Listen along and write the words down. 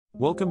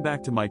Welcome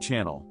back to my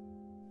channel.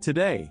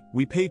 Today,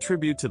 we pay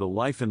tribute to the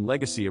life and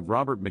legacy of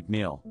Robert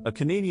MacNeil, a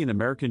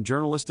Canadian-American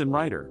journalist and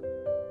writer.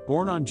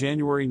 Born on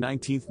January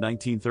 19,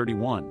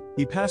 1931,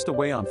 he passed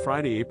away on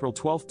Friday, April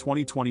 12,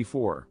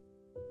 2024.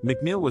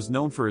 MacNeil was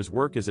known for his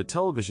work as a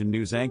television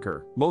news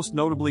anchor, most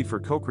notably for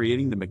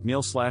co-creating the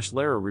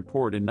MacNeil/Lehrer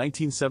Report in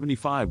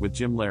 1975 with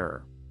Jim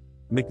Lehrer.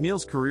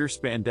 MacNeil's career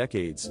spanned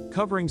decades,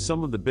 covering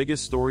some of the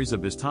biggest stories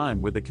of his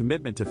time with a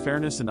commitment to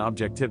fairness and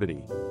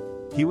objectivity.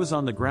 He was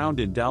on the ground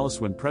in Dallas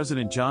when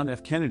President John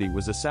F. Kennedy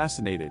was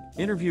assassinated,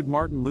 interviewed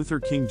Martin Luther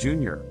King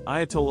Jr.,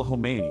 Ayatollah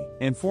Khomeini,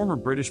 and former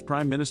British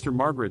Prime Minister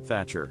Margaret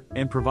Thatcher,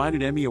 and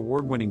provided Emmy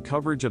Award-winning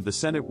coverage of the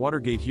Senate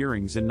Watergate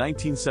hearings in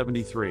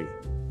 1973.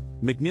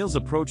 MacNeil's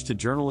approach to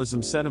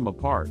journalism set him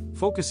apart,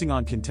 focusing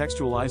on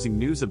contextualizing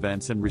news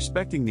events and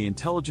respecting the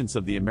intelligence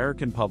of the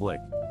American public.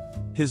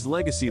 His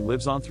legacy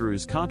lives on through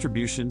his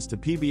contributions to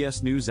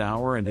PBS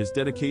NewsHour and his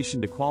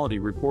dedication to quality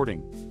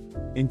reporting.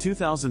 In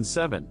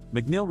 2007,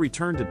 MacNeil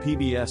returned to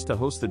PBS to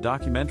host the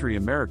documentary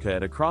America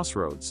at a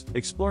Crossroads,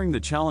 exploring the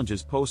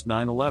challenges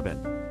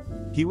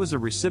post-9/11. He was a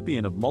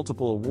recipient of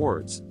multiple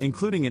awards,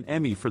 including an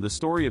Emmy for the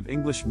Story of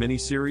English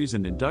miniseries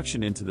and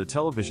induction into the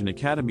Television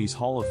Academy's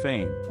Hall of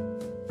Fame.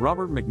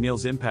 Robert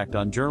MacNeil's impact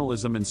on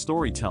journalism and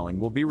storytelling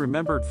will be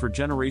remembered for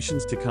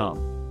generations to come.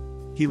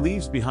 He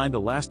leaves behind a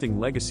lasting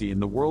legacy in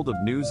the world of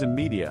news and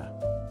media.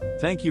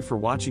 Thank you for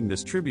watching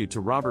this tribute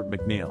to Robert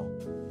MacNeil.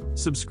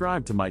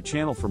 Subscribe to my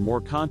channel for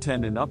more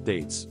content and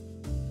updates.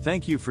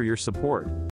 Thank you for your support.